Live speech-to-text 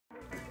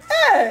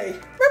Hey,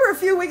 remember a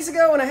few weeks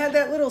ago when I had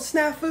that little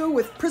snafu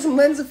with Prism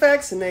lens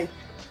effects and they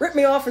ripped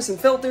me off for some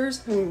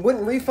filters and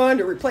wouldn't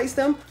refund or replace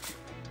them?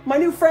 My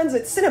new friends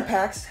at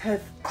Cinepacks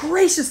have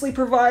graciously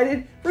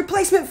provided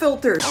replacement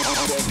filters.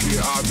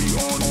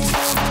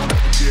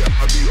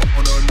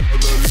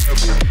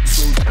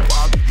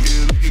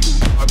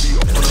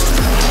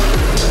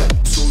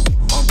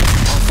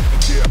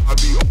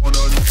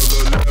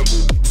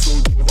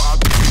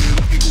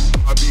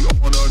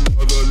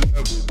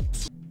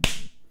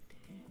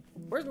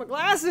 Where's my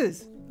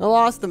glasses? I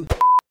lost them.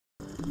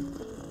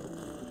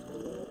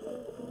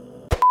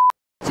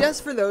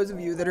 Just for those of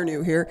you that are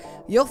new here,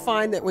 you'll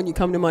find that when you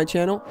come to my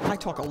channel, I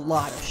talk a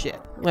lot of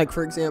shit. Like,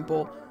 for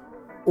example,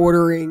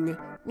 ordering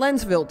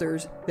lens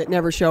filters that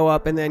never show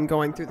up and then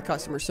going through the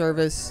customer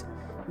service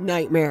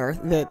nightmare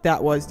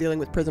that was dealing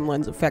with Prism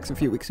lens effects a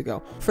few weeks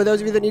ago. For those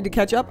of you that need to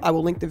catch up, I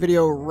will link the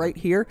video right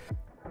here.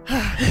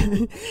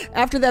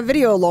 After that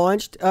video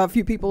launched, a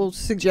few people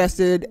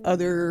suggested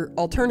other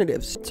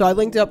alternatives. So I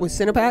linked up with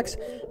Cinepacks.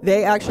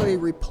 They actually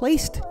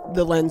replaced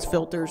the lens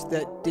filters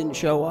that didn't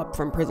show up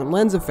from Prism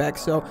lens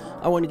effects, so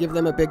I want to give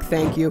them a big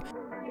thank you.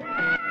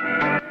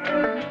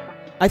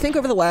 I think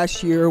over the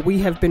last year, we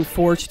have been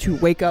forced to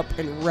wake up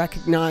and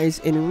recognize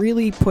and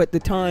really put the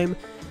time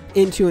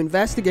into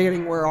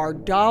investigating where our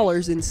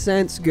dollars and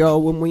cents go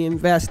when we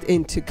invest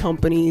into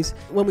companies,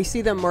 when we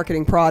see them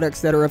marketing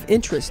products that are of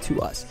interest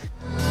to us.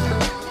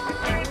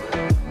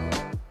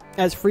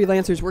 As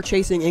freelancers, we're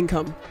chasing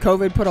income.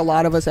 COVID put a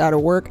lot of us out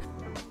of work.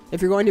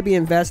 If you're going to be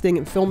investing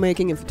in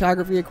filmmaking and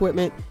photography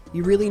equipment,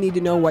 you really need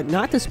to know what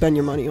not to spend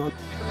your money on.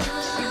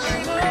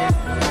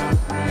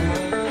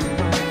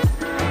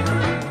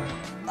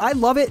 I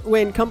love it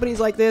when companies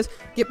like this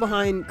get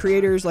behind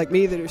creators like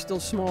me that are still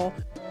small.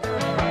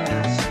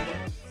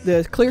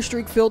 The clear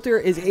streak filter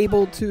is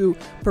able to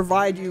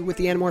provide you with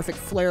the anamorphic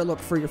flare look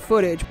for your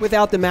footage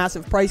without the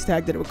massive price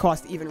tag that it would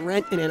cost to even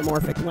rent an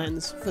anamorphic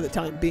lens for the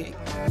time being.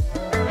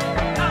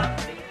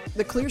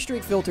 The clear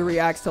streak filter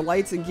reacts to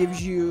lights and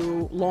gives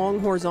you long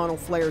horizontal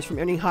flares from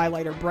any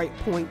highlight or bright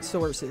point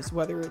sources,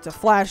 whether it's a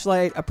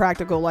flashlight, a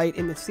practical light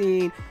in the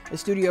scene, a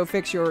studio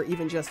fixture, or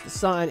even just the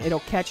sun.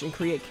 It'll catch and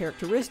create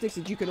characteristics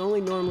that you can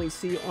only normally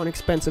see on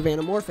expensive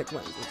anamorphic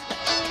lenses.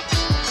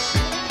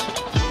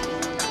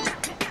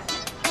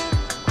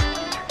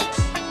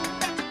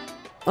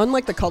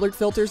 Unlike the colored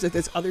filters that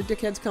this other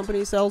dickhead's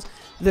company sells,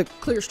 the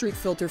clear streak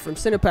filter from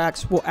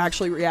Cinepacks will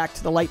actually react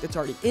to the light that's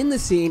already in the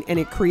scene, and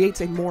it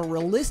creates a more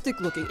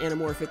realistic looking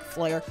anamorphic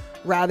flare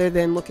rather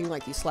than looking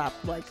like you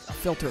slapped like a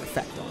filter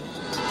effect on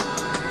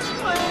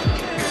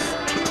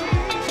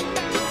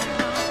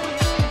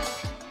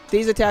it.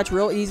 These attach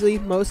real easily.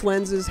 Most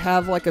lenses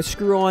have like a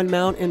screw-on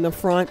mount in the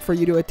front for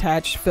you to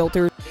attach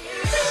filters.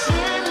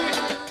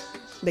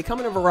 They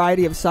come in a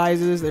variety of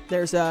sizes.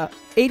 There's a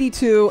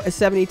 82, a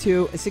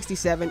 72, a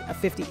 67, a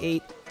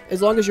 58.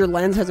 As long as your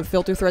lens has a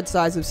filter thread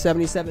size of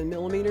 77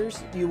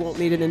 millimeters, you won't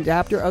need an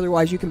adapter.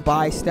 Otherwise, you can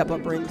buy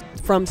step-up rings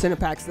from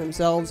Cinepacks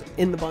themselves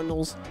in the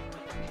bundles.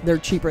 They're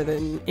cheaper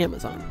than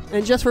Amazon.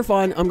 And just for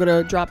fun, I'm going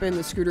to drop in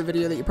the scooter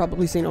video that you've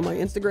probably seen on my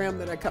Instagram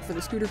that I cut for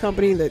the scooter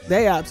company that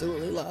they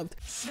absolutely loved.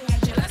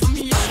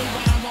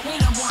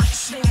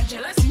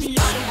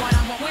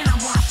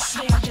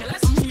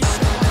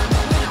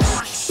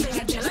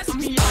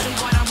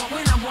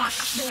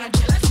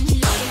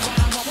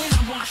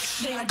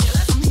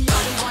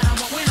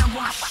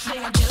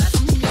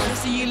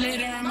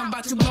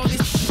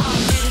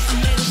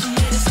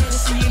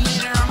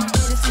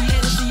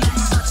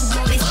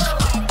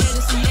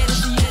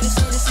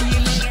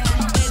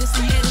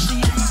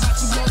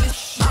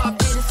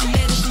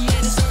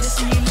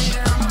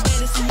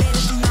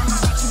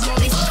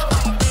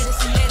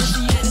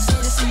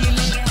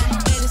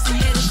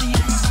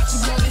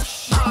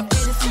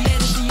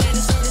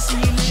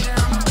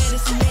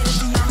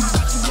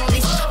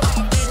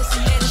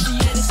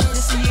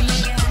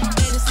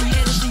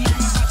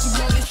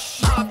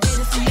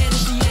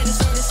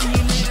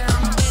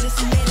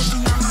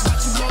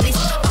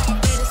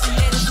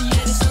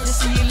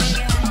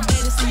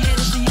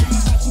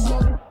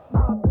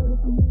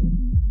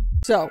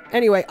 So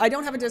anyway, I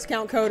don't have a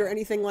discount code or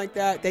anything like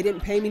that. They didn't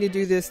pay me to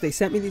do this. They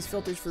sent me these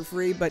filters for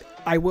free, but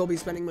I will be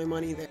spending my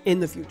money there in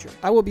the future.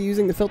 I will be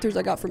using the filters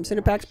I got from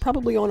Cinepacks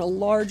probably on a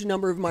large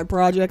number of my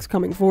projects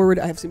coming forward.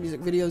 I have some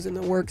music videos in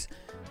the works,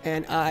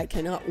 and I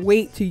cannot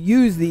wait to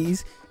use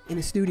these in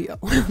a studio.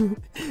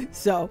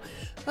 So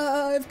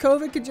if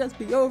COVID could just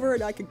be over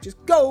and I could just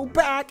go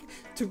back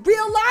to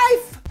real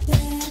life.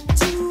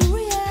 To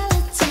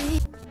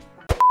reality.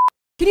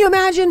 Can you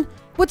imagine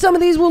what some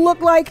of these will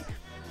look like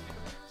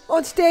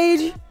on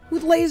stage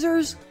with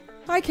lasers?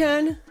 I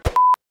can.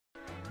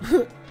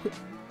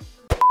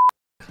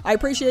 I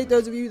appreciate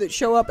those of you that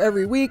show up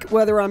every week,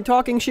 whether I'm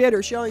talking shit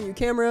or showing you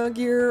camera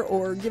gear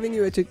or giving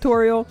you a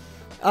tutorial.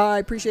 I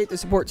appreciate the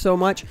support so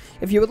much.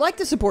 If you would like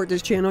to support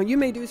this channel, you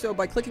may do so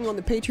by clicking on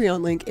the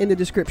Patreon link in the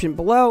description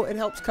below. It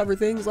helps cover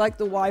things like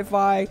the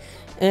Wi-Fi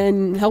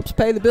and helps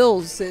pay the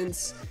bills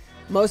since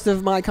most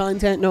of my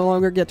content no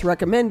longer gets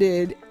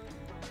recommended.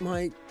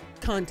 My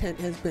content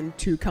has been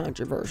too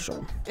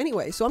controversial.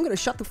 Anyway, so I'm going to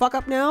shut the fuck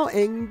up now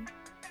and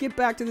get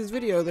back to this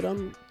video that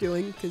I'm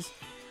doing because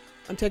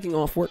I'm taking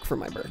off work for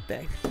my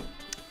birthday.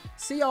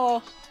 See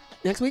y'all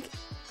next week.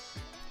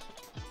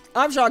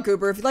 I'm Sean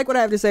Cooper. If you like what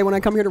I have to say when I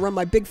come here to run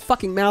my big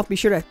fucking mouth, be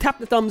sure to tap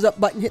the thumbs up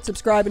button, hit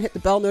subscribe, and hit the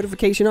bell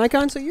notification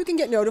icon so you can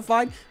get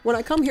notified when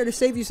I come here to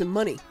save you some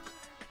money.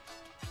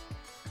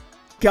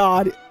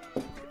 God,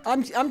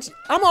 I'm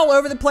all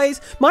over the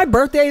place. My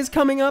birthday is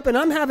coming up, and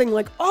I'm having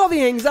like all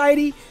the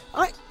anxiety.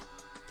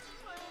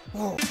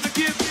 Oh.